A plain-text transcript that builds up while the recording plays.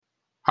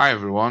Hi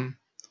everyone,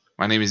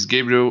 my name is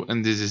Gabriel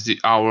and this is the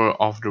Hour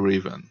of the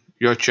Raven,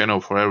 your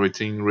channel for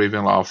everything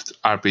Ravenloft,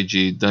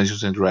 RPG,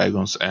 Dungeons and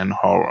Dragons and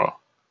horror.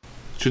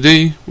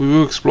 Today we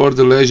will explore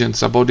the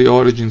legends about the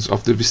origins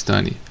of the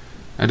Vistani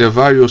and their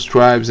various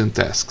tribes and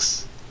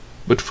tasks.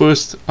 But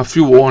first, a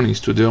few warnings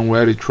to the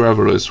unwary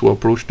travelers who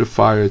approach the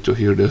fire to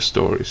hear their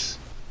stories.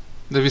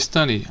 The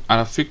Vistani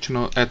are a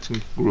fictional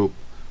ethnic group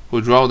who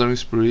draw their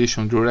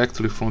inspiration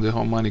directly from the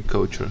Romani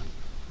culture,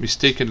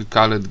 mistakenly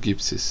called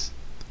gypsies.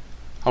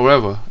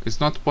 However, it's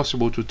not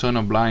possible to turn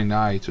a blind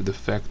eye to the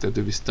fact that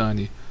the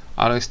Vistani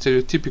are a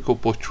stereotypical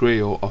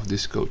portrayal of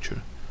this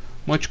culture,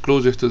 much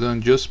closer to the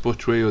unjust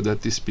portrayal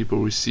that these people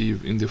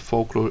receive in the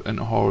folklore and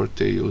horror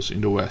tales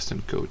in the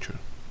Western culture.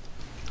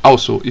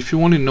 Also, if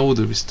you only know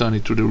the Vistani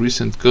through the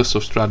recent Curse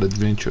of Strahd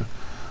adventure,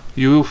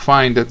 you will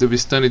find that the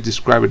Vistani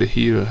described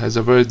here has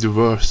a very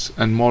diverse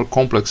and more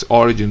complex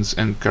origins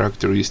and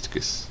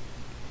characteristics.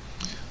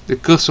 The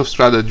Curse of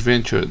Strahd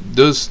adventure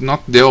does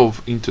not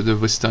delve into the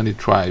Vistani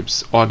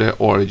tribes or their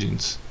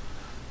origins.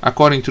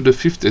 According to the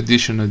 5th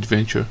edition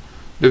adventure,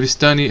 the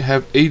Vistani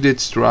have aided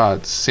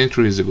Strahd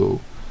centuries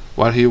ago,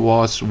 while he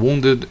was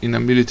wounded in a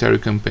military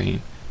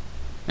campaign,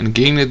 and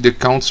gained the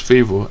Count's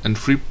favor and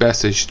free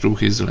passage through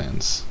his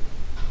lands.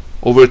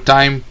 Over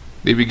time,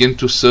 they began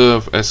to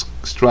serve as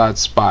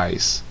Strahd's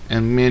spies,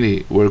 and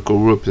many were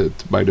corrupted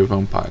by the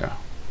vampire.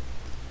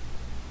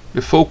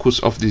 The focus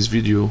of this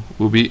video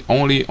will be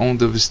only on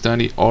the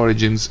Vistani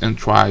origins and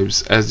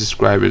tribes as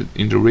described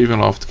in the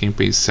Ravenloft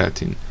campaign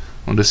setting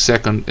on the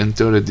 2nd and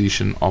 3rd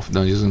edition of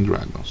Dungeons and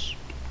Dragons.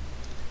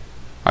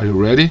 Are you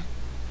ready?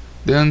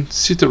 Then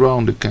sit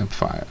around the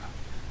campfire.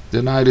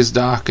 The night is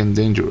dark and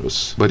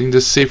dangerous, but in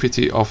the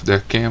safety of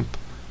their camp,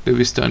 the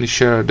Vistani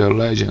share their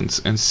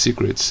legends and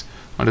secrets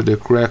under the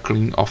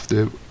crackling of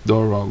the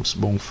Dorog's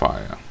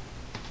bonfire.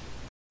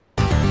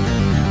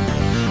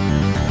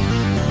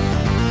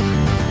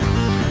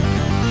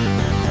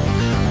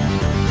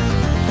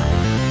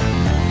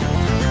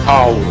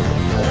 Hour of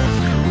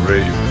the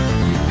Raven.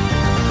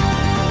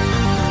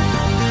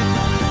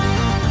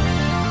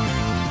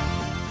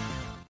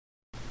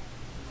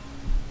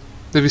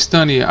 The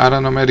Vistani are a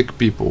nomadic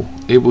people,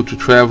 able to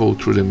travel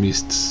through the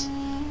mists.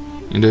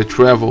 In their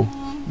travel,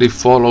 they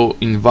follow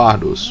in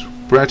Vardos,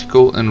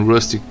 practical and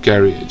rustic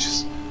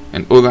carriages,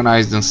 and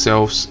organize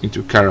themselves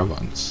into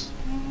caravans.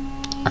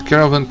 A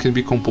caravan can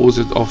be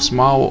composed of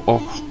small or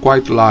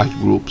quite large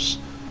groups,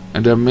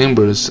 and their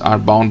members are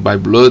bound by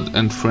blood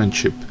and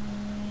friendship,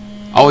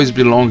 always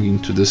belonging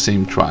to the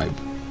same tribe.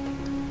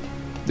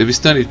 The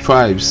Vistani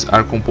tribes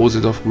are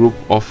composed of groups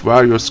of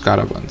various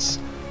caravans,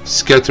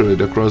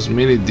 scattered across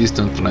many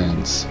distant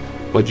lands,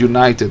 but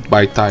united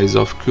by ties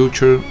of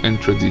culture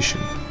and tradition.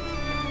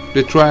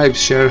 The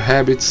tribes share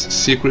habits,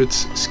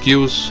 secrets,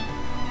 skills,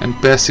 and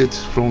pass it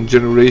from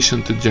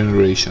generation to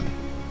generation.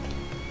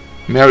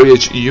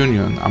 Marriage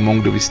union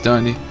among the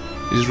Vistani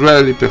is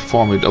rarely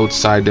performed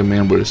outside the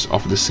members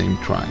of the same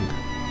tribe.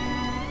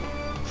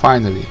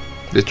 Finally,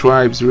 the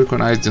tribes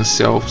recognize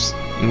themselves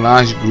in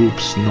large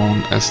groups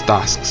known as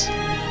tasks,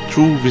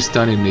 true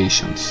Vistani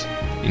nations,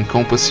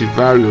 encompassing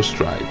various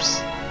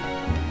tribes.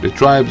 The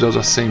tribes of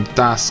the same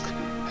task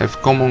have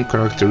common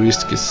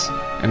characteristics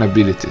and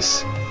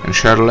abilities, and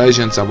share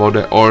legends about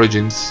their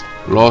origins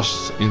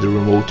lost in the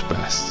remote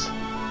past.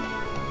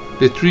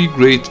 The 3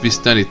 great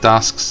Vistani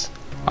tasks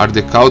are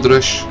the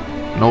Kaldrash,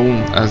 known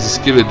as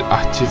skilled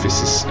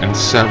artificers and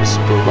service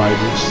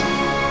providers,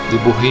 the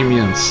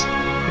Bohemians,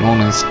 known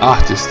as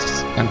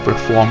artists and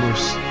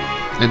performers,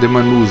 and the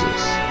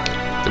Manusas,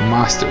 the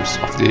masters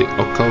of the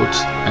occult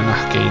and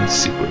arcane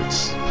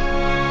secrets.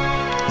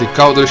 The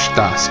Kaldrash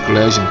task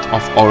legend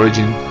of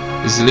origin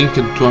is linked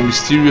to a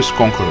mysterious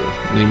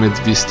conqueror named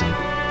Vistan.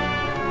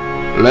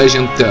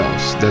 Legend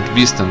tells that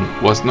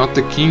Vistan was not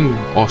the king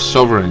or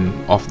sovereign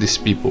of these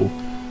people,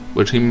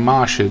 but he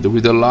marched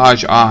with a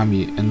large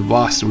army and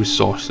vast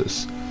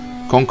resources,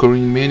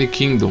 conquering many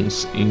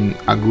kingdoms in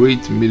a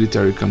great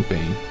military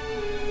campaign.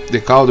 The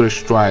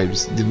Kaldrash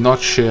tribes did not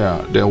share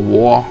their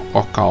war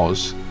or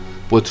cause,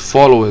 but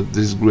followed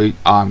this great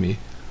army,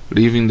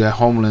 leaving their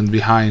homeland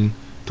behind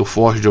to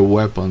forge their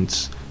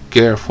weapons,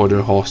 care for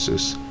their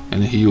horses,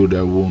 and heal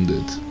their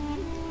wounded.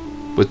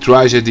 But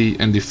tragedy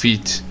and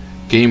defeat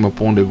came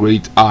upon the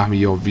great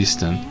army of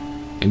Vistan,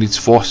 and its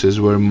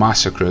forces were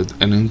massacred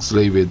and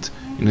enslaved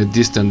in a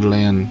distant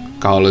land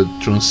called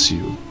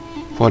Transil.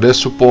 For their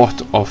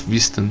support of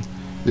Vistan,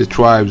 the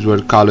tribes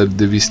were called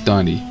the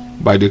Vistani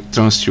by the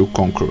Transil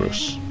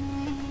conquerors.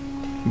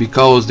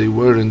 Because they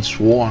weren't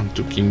sworn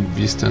to King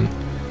Vistan,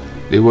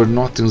 they were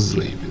not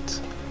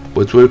enslaved,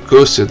 but were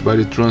cursed by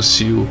the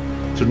Transil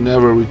to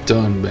never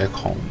return back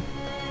home.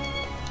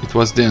 It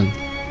was then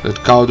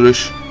that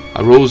Kaldrash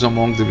arose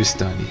among the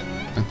Vistani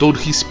and told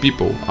his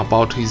people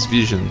about his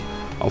vision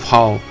of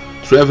how,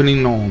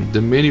 traveling on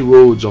the many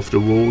roads of the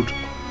world,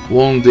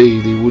 one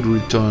day they would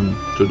return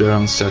to their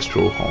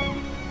ancestral home.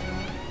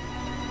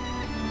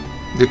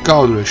 The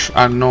Kaldrash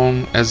are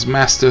known as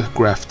master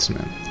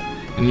craftsmen,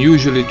 and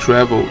usually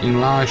travel in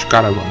large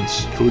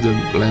caravans through the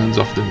lands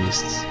of the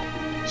mists.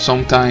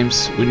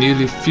 sometimes with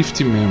nearly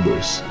 50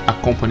 members,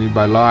 accompanied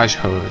by large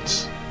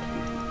herds.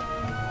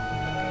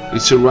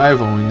 Its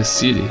arrival in the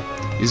city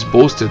is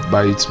boasted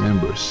by its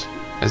members,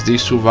 as they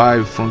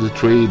survive from the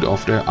trade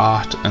of their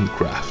art and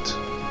craft.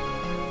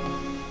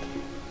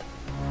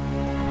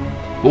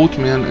 Both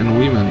men and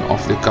women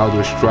of the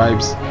Kaldresh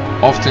tribes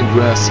often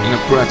dress in a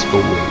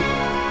practical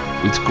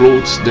way, with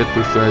clothes that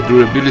prefer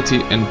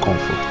durability and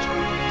comfort.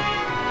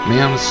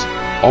 Men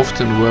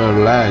often wear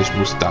large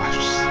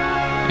mustaches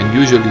and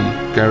usually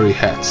carry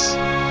hats,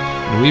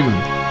 and women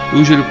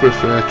usually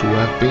prefer to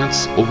wear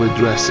pants over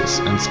dresses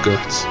and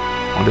skirts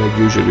on their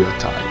usual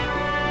attire.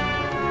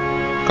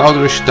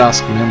 Kaldresh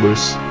task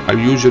members are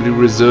usually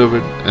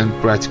reserved and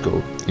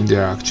practical in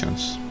their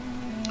actions.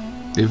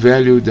 They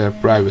value their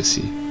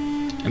privacy,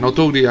 and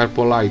although they are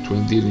polite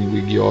when dealing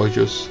with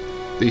Georgios,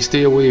 they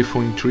stay away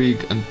from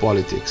intrigue and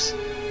politics,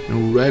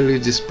 and rarely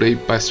display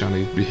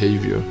passionate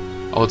behavior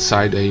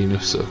outside their inner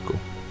circle.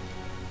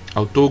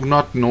 Although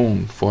not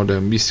known for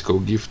their mystical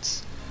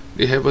gifts,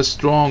 they have a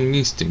strong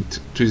instinct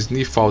to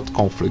sniff out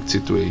conflict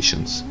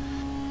situations,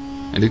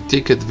 and they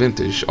take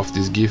advantage of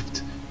this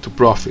gift to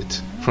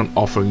profit from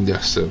offering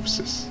their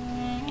services.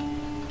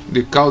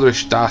 The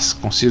Kaldresh tasks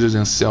consider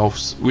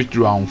themselves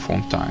withdrawn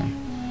from time,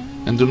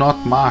 and do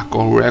not mark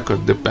or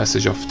record the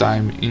passage of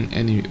time in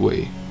any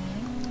way.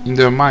 In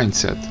their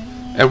mindset,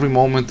 every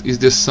moment is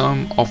the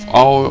sum of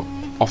all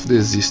of the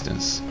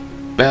existence,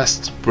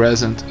 past,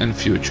 present, and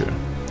future.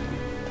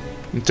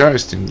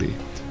 Interestingly,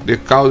 the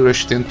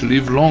Kaldresh tend to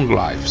live long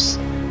lives,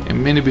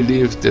 and many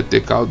believe that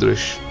the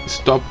Kaldresh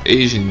stop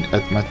aging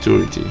at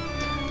maturity,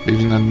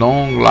 living a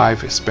long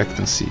life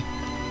expectancy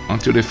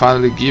until they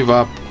finally give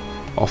up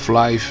of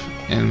life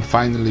and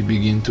finally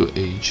begin to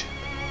age.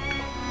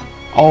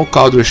 All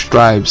Kaldresh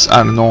tribes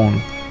are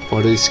known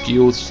for their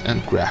skills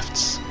and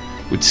crafts,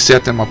 which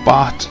set them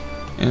apart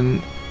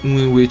and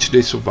in which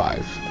they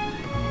survive.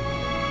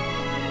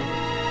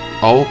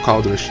 All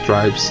Kaldresh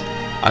tribes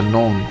are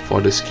known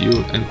for the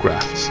skill and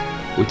crafts,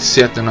 which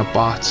set them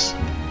apart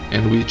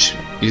and which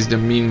is the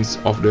means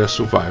of their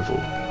survival,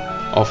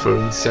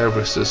 offering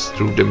services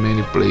through the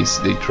many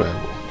places they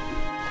travel.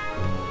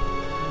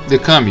 The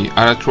Kami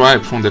are a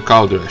tribe from the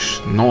Kaldresh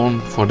known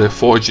for their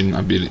forging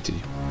ability.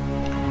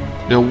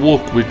 Their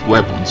work with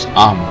weapons,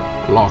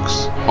 armor,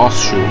 locks,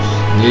 horseshoes,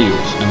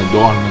 nails, and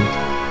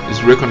adornment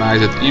is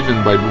recognized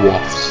even by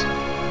dwarfs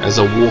as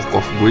a work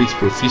of great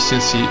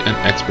proficiency and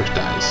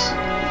expertise.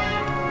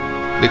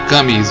 The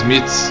Kami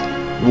smiths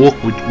work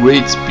with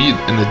great speed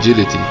and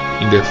agility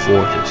in their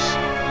forges,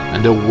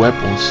 and their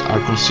weapons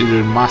are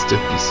considered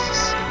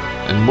masterpieces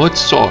and much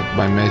sought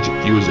by magic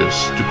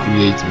users to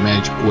create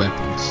magic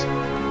weapons.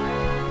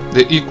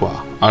 The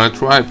Iqua are a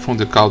tribe from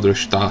the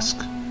Kaldresh task,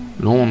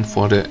 known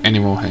for their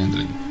animal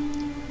handling.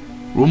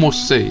 Rumors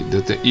say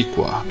that the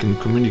Iqua can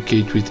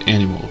communicate with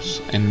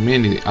animals, and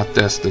many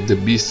attest that the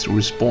beasts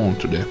respond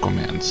to their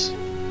commands.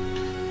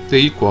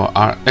 The Iqua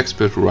are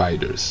expert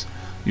riders,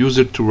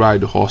 used to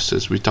ride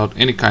horses without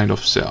any kind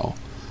of saddle,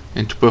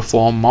 and to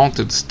perform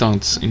mounted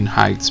stunts in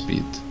high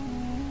speed.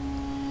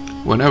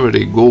 Whenever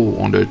they go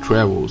on their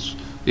travels,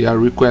 they are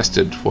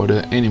requested for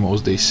the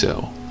animals they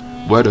sell,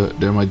 whether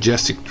they're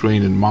majestic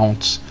trained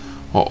mounts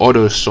or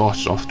other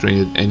sorts of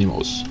trained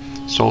animals,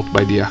 sought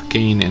by the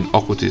arcane and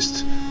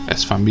occultists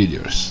as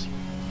familiars.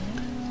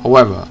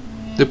 However,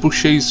 the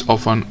purchase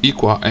of an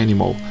Iqua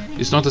animal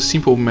is not a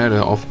simple matter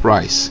of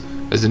price,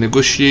 as the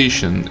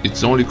negotiation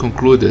is only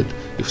concluded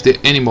if the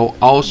animal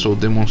also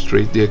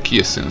demonstrates their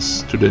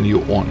acquiescence to the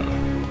new owner.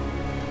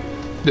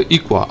 The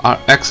Iqua are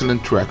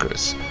excellent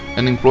trackers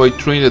and employ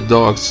trained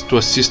dogs to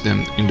assist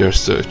them in their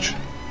search.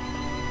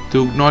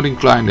 Though not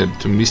inclined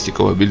to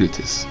mystical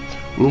abilities,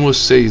 rumors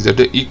say that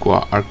the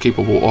Iqua are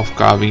capable of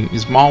carving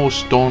small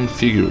stone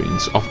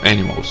figurines of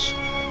animals,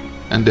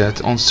 and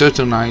that on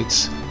certain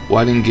nights,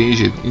 while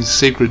engaged in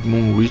sacred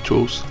moon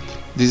rituals,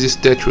 these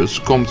statues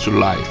come to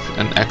life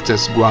and act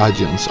as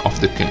guardians of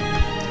the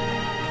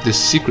camp. The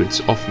secrets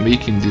of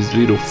making these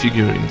little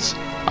figurines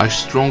are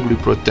strongly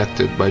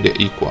protected by the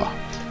Iqua,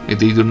 and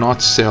they do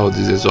not sell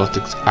these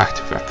exotic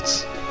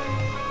artifacts.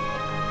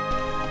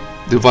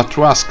 The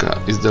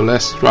Vatraska is the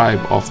last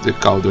tribe of the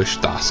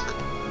Kaldresh task.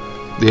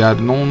 They are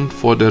known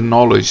for their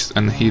knowledge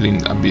and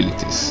healing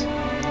abilities.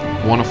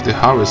 One of the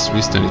hardest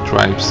Vistani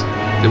tribes,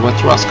 the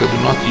Vatraska do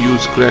not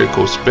use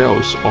clerical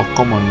spells or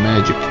common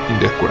magic in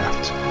their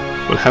craft,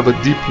 but have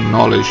a deep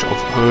knowledge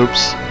of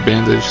herbs,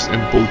 bandages,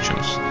 and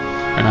potions,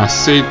 and are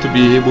said to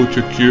be able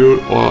to cure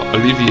or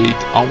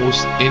alleviate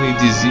almost any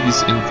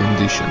disease and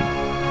condition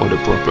for the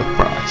proper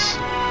price.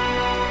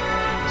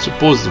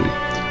 Supposedly,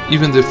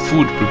 even the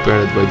food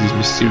prepared by this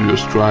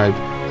mysterious tribe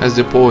has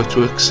the power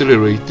to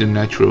accelerate the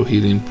natural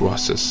healing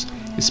process,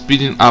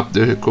 speeding up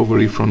the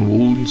recovery from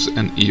wounds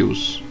and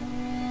ills.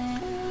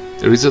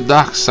 There is a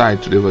dark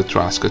side to the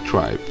Vatraska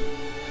tribe,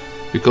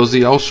 because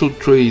they also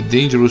trade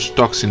dangerous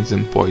toxins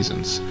and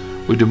poisons,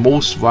 with the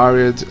most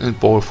varied and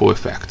powerful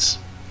effects.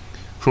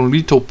 From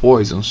lethal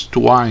poisons to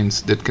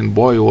wines that can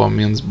boil a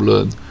man's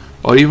blood,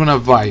 or even a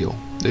vial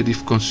that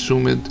if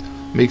consumed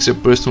makes a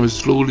person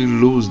slowly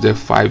lose their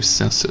five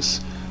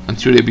senses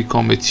until they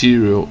become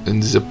material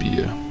and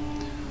disappear.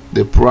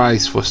 The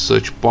price for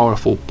such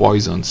powerful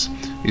poisons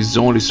is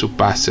only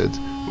surpassed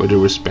by the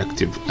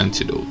respective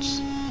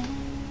antidotes.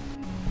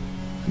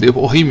 The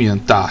Bohemian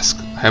Task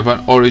have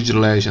an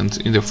origin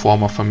legend in the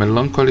form of a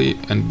melancholy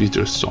and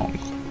bitter song.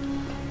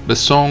 The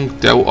song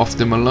tells of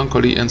the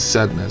melancholy and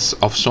sadness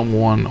of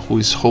someone who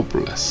is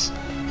hopeless,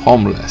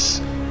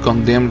 homeless,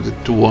 condemned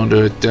to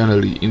wander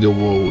eternally in the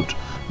world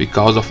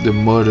because of the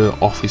murder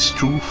of his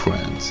true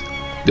friend,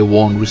 the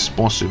one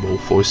responsible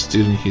for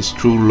stealing his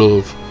true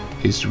love,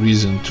 his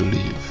reason to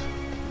live.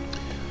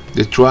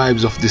 The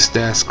tribes of this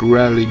task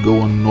rarely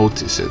go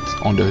unnoticed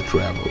on their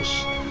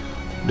travels.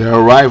 Their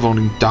arrival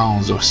in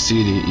towns or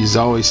city is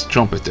always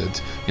trumpeted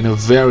in a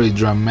very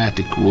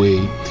dramatic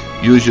way,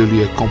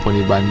 usually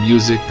accompanied by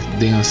music,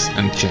 dance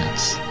and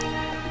chants.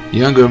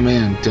 Younger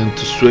men tend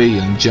to sway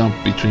and jump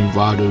between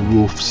Vardo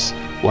roofs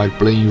while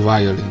playing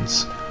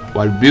violins,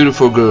 while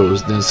beautiful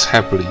girls dance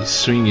happily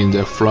swinging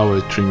their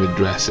flower-trimmed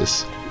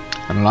dresses,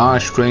 and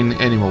large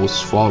trained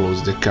animals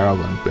follows the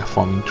caravan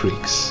performing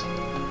tricks.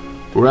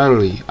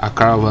 Rarely a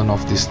caravan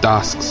of these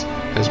tasks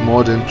has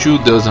more than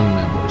 24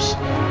 members,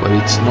 but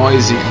its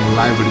noisy and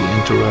lively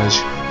entourage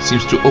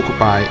seems to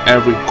occupy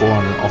every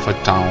corner of a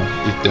town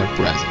with their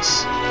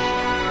presence.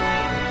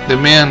 The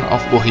men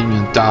of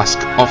Bohemian Task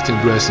often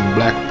dress in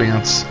black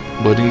pants,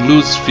 but in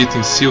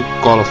loose-fitting silk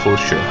colorful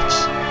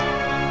shirts.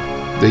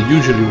 They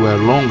usually wear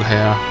long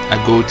hair,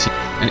 a goatee,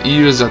 and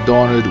ears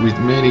adorned with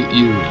many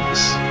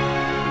earrings.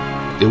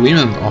 The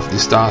women of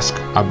this task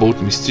are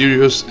both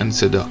mysterious and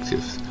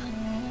seductive,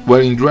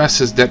 wearing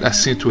dresses that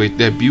accentuate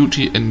their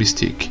beauty and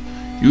mystique,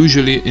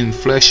 usually in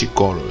flashy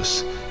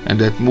colors, and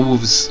that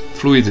moves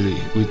fluidly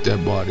with their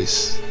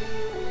bodies.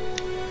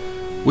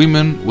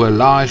 Women wear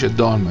large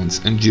adornments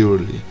and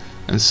jewelry,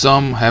 and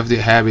some have the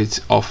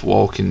habit of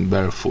walking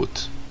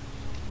barefoot.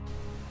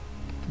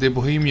 The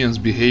Bohemians'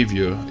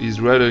 behavior is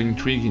rather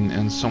intriguing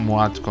and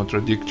somewhat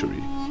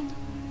contradictory.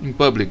 In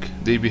public,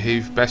 they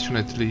behave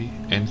passionately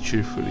and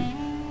cheerfully,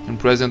 and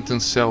present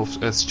themselves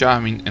as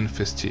charming and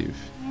festive,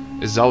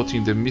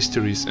 exalting the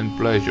mysteries and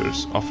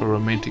pleasures of a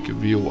romantic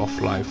view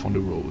of life on the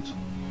road.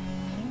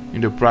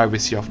 In the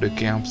privacy of the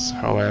camps,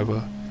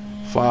 however,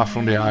 far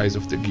from the eyes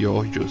of the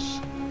gorgeous,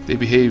 they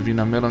behave in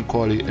a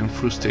melancholy and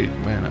frustrated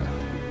manner,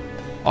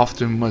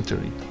 often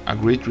muttering a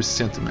great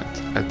resentment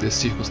at the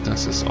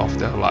circumstances of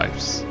their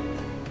lives.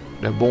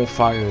 Their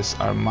bonfires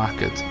are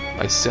marked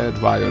by sad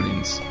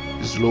violins,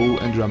 slow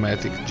and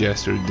dramatic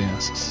gesture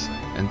dances,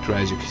 and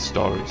tragic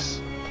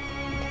stories.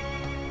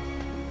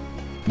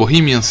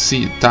 Bohemians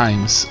see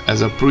times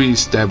as a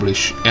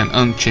pre-established and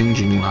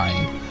unchanging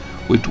line,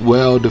 with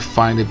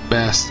well-defined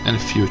past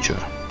and future.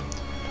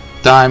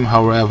 Time,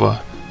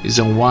 however, is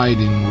a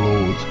winding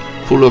road,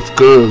 full of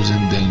curves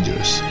and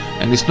dangers,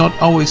 and it's not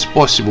always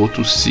possible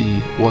to see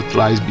what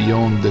lies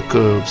beyond the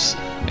curves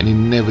and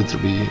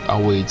inevitably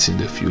awaits in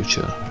the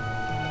future.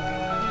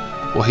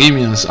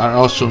 Bohemians are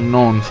also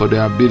known for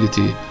their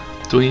ability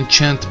to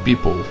enchant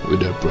people with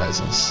their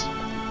presence.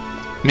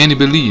 Many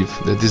believe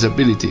that this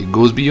ability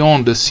goes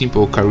beyond the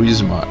simple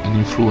charisma and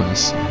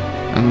influence,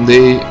 and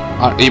they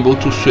are able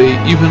to sway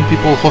even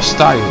people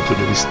hostile to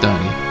the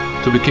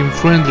Vistani to become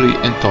friendly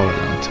and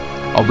tolerant,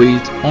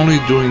 albeit only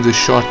during the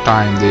short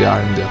time they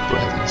are in their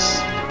presence.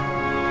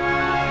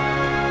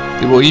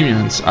 The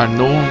Bohemians are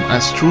known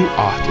as true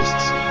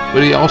artists,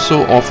 but they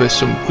also offer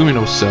some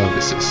criminal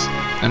services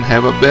and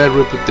have a bad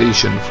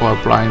reputation for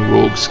applying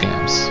rogue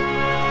scams.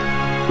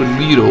 With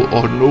little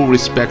or no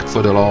respect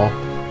for the law,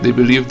 they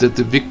believe that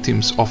the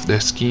victims of their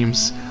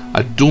schemes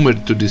are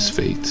doomed to this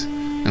fate,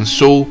 and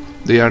so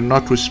they are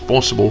not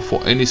responsible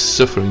for any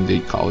suffering they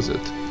caused,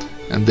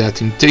 and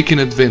that in taking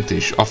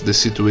advantage of the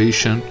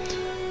situation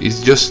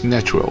is just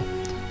natural,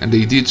 and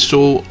they did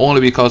so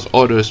only because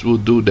others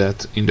would do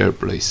that in their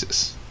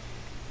places.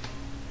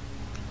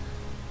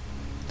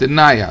 The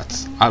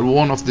Naiads are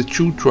one of the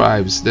two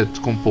tribes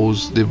that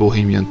compose the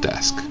Bohemian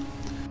Task.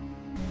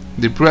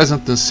 They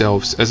present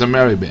themselves as a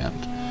merry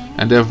band,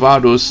 and their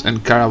vardos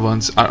and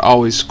caravans are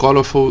always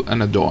colorful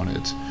and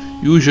adorned,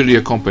 usually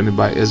accompanied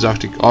by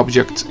exotic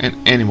objects and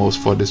animals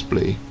for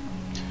display.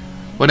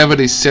 Whenever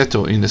they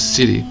settle in a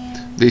city,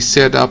 they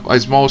set up a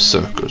small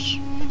circus.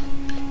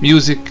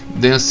 Music,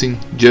 dancing,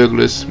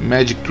 jugglers,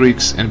 magic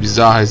tricks and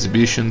bizarre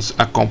exhibitions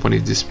accompany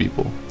these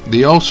people.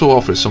 They also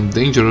offer some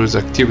dangerous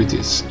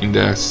activities in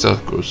their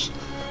circus,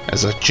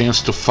 as a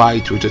chance to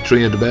fight with a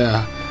trained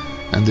bear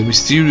and the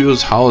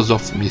mysterious House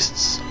of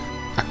Mists,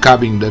 a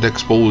cabin that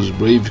exposes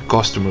brave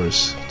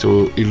customers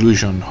to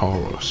illusion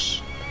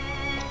horrors.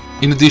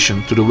 In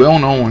addition to the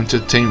well-known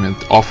entertainment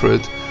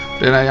offered,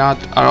 the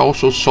Naiads are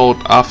also sought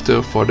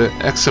after for their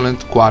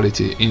excellent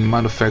quality in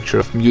manufacture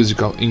of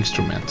musical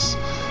instruments,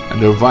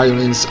 and their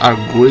violins are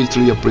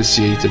greatly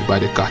appreciated by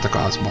the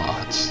Cartacas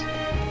bards.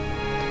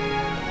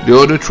 The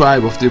other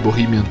tribe of the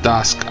Bohemian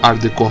Task are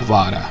the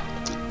Corvara.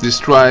 This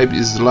tribe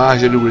is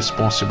largely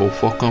responsible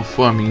for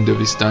confirming the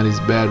Vistani's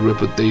bad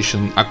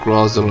reputation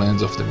across the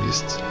lands of the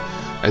Mist.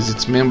 as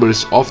its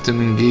members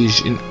often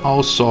engage in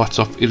all sorts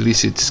of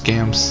illicit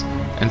scams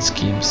and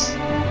schemes.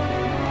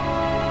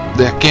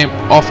 Their camp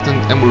often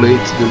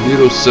emulates the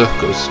little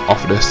circles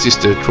of their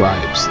sister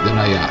tribes, the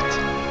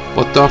Nayat,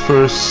 but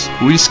offers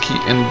risky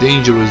and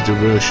dangerous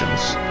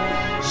diversions,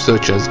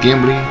 such as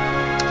gambling,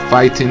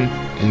 fighting,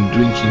 and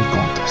drinking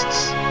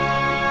contests.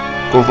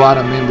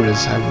 Kovara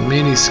members have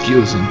many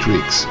skills and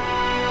tricks,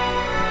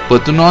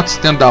 but do not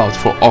stand out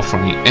for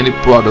offering any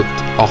product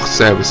or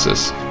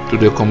services to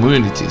the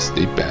communities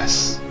they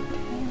pass.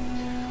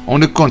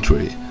 On the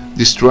contrary,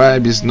 this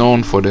tribe is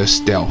known for their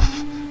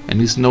stealth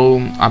and its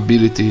known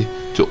ability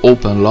to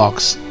open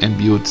locks and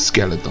build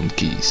skeleton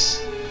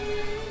keys.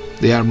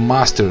 They are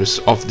masters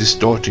of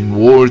distorting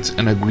words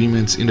and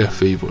agreements in their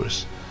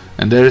favors,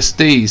 and their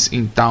stays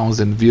in towns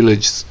and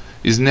villages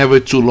is never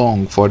too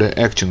long for their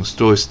actions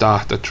to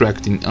start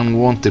attracting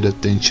unwanted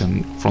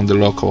attention from the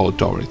local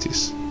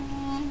authorities.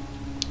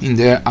 In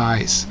their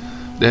eyes,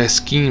 their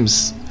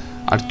schemes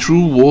are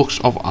true works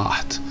of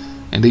art,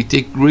 and they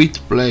take great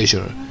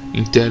pleasure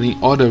in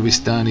telling other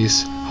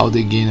Vistanis how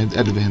they gained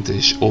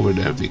advantage over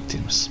their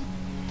victims.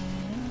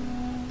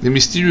 The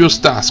mysterious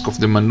task of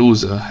the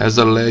Manusa has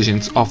a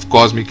legend of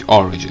cosmic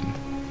origin.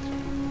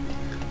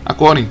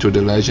 According to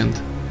the legend,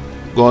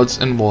 gods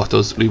and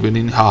mortals lived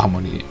in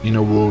harmony in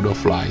a world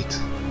of light.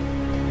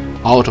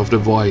 Out of the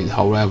void,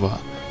 however,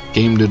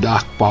 came the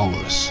dark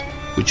powers,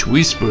 which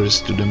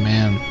whispers to the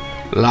man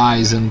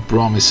lies and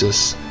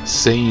promises,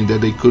 saying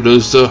that they could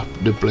usurp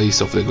the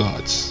place of the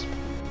gods.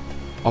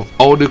 Of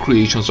all the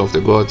creations of the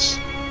gods,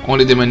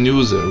 only the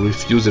Manusa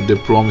refused the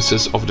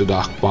promises of the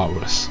dark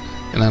powers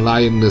and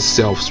allied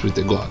themselves with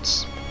the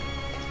gods.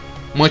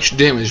 Much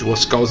damage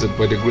was caused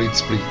by the Great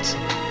Split,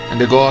 and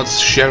the gods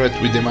shared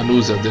with the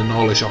Manusa the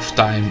knowledge of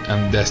time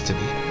and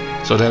destiny,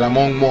 so that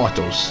among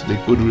mortals they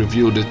could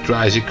reveal the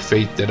tragic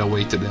fate that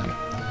awaited them,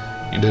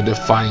 in the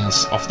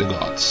defiance of the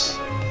gods.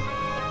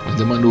 When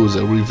the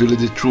Manusa revealed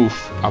the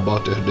truth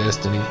about their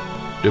destiny,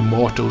 the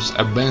mortals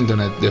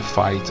abandoned the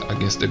fight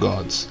against the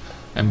gods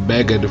and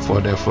begged for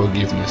their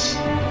forgiveness.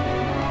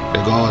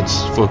 The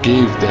gods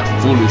forgave their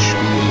foolish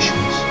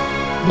creations,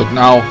 but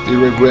now they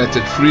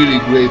regretted freely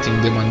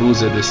granting the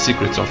Manusa the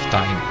secrets of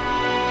time.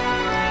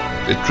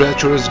 The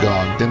treacherous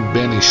god then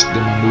banished the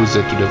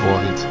Manusa to the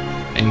void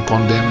and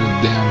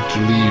condemned them to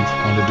live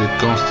under the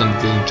constant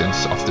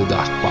vengeance of the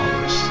dark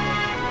powers.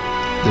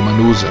 The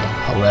Manusa,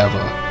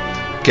 however,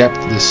 kept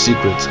the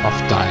secrets of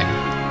time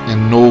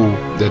and know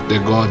that the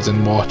gods and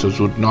mortals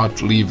would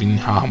not live in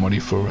harmony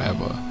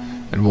forever,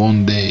 and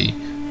one day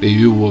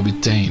they will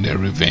obtain their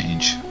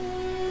revenge.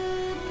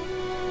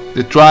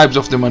 The tribes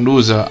of the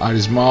Manusa are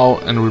small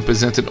and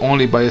represented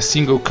only by a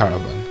single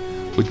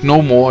caravan, with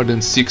no more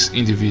than 6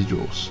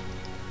 individuals.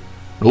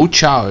 No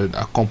child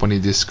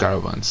accompanied these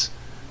caravans,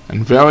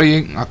 and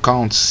varying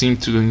accounts seem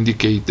to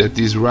indicate that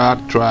these rare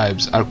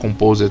tribes are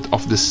composed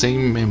of the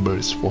same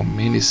members for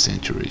many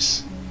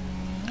centuries.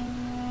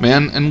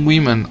 Men and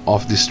women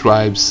of these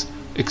tribes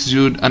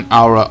exude an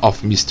aura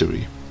of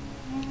mystery.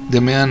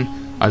 The men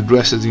are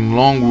dressed in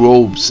long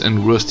robes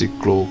and rustic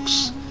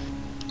cloaks,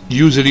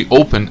 usually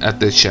open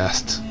at the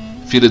chest,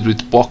 filled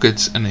with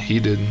pockets and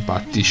hidden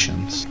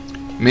partitions.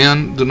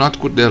 Men do not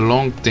cut their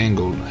long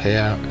tangled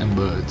hair and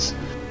beards,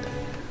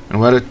 and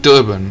wear a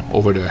turban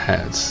over their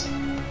heads.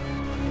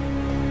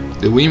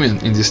 The women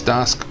in this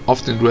task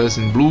often dress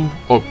in blue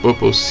or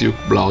purple silk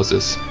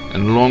blouses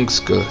and long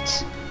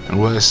skirts,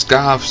 and wear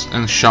scarves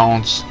and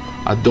shawls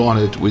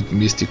adorned with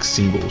mystic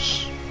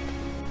symbols.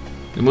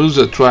 The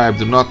Manusa tribe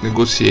do not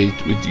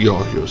negotiate with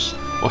Georgios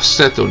or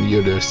settle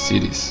near their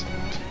cities.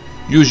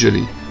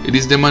 Usually, it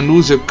is the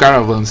Manusa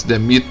caravans that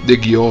meet the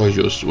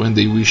Georgios when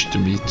they wish to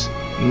meet,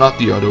 not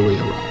the other way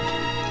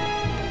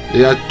around.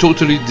 They are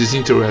totally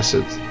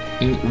disinterested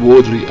in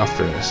worldly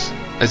affairs,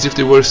 as if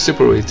they were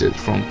separated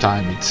from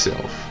time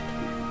itself.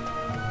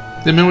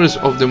 The members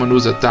of the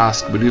Manusa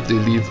task believe they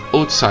live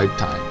outside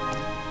time,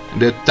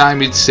 and that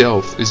time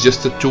itself is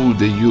just a tool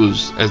they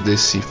use as they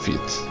see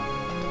fit.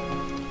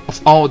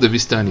 Of all the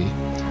Vistani,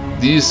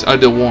 these are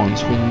the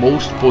ones who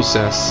most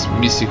possess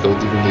mystical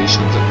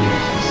divination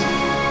abilities,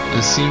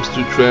 and seems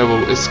to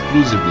travel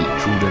exclusively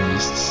through the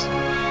mists.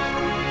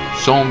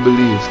 Some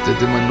believe that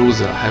the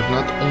Manusa have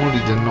not only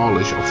the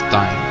knowledge of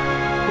time,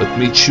 but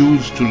may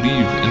choose to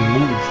live and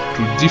move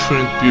through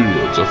different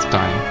periods of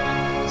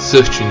time,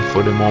 searching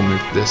for the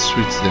moment that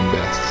suits them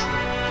best.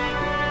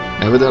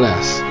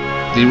 Nevertheless,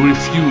 they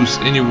refuse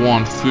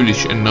anyone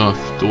foolish enough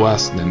to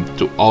ask them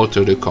to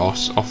alter the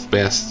course of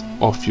past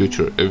or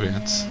future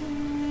events.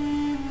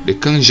 The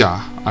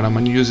Kanja are a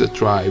Manusa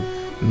tribe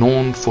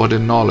known for the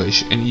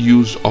knowledge and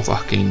use of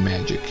arcane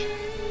magic.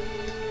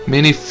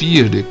 Many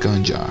fear the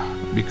Kanja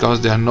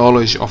because their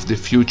knowledge of the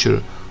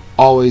future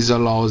always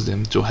allows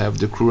them to have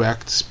the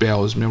correct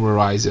spells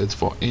memorized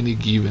for any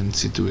given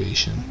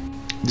situation.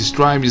 This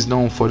tribe is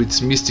known for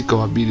its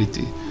mystical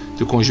ability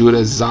to conjure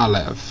a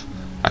Zalev,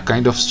 a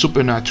kind of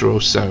supernatural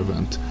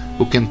servant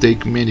who can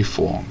take many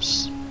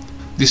forms.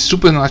 This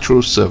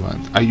supernatural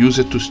servant are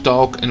used to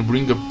stalk and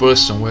bring a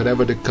person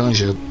wherever the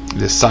Kanja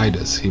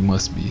decides he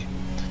must be.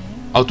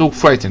 Although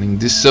frightening,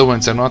 these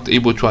servants are not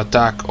able to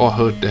attack or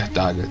hurt their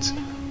targets,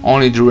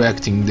 only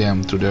directing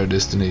them to their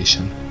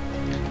destination.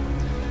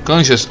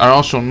 Kanjas are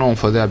also known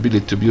for their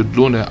ability to build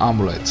lunar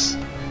amulets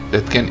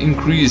that can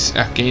increase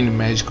arcane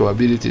magical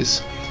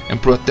abilities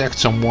and protect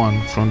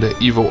someone from the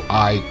evil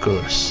eye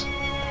curse.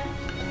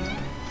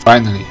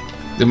 Finally,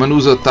 the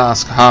Manusa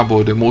task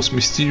harbor the most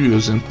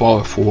mysterious and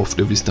powerful of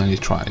the Vistani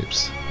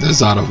tribes, the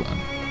Zaravan.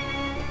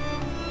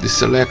 The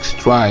select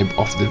tribe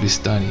of the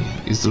Vistani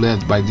is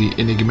led by the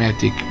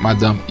enigmatic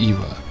Madame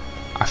Eva,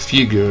 a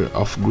figure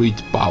of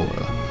great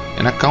power,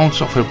 and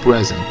accounts of her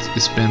presence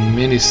span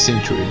many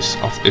centuries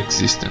of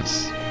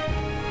existence.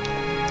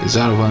 The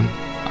Zaravan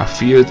are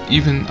feared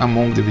even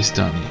among the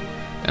Vistani,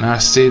 and are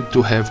said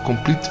to have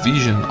complete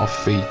vision of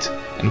fate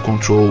and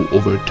control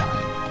over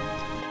time.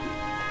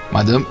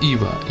 Madame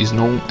Eva is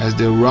known as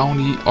the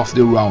Rauni of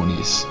the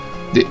Raunis,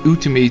 the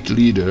ultimate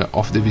leader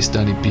of the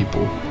Vistani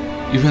people,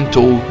 even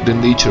though the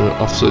nature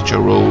of such a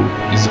role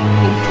is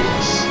unknown to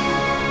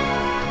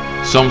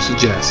us. Some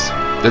suggest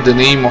that the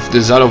name of the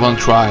Zaravan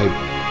tribe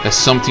has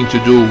something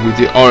to do with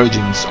the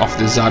origins of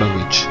the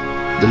Zarovich,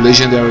 the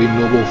legendary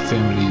noble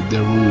family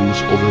that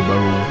rules over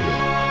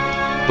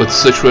Barovia, but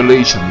such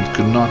relation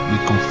could not be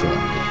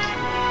confirmed.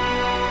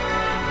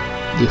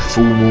 The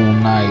full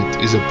moon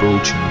night is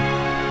approaching,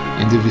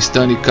 and the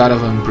Vistani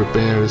caravan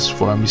prepares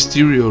for a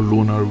mysterious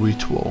lunar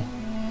ritual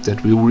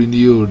that will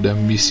renew their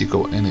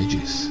mystical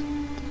energies.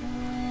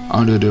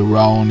 Under the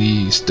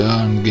Rauni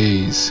stern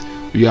gaze,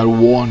 we are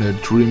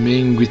warned to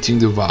remain within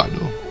the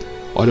Vardo,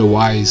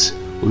 otherwise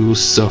we will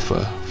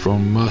suffer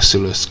from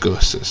merciless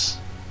curses.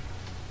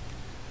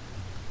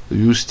 Do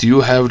you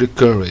still have the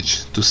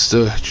courage to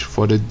search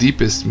for the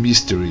deepest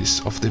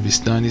mysteries of the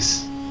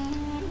Vistanis?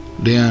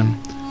 Then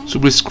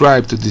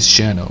subscribe to this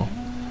channel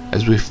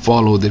as we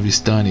follow the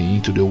Vistani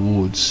into the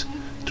woods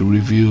to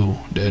reveal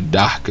their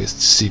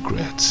darkest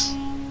secrets.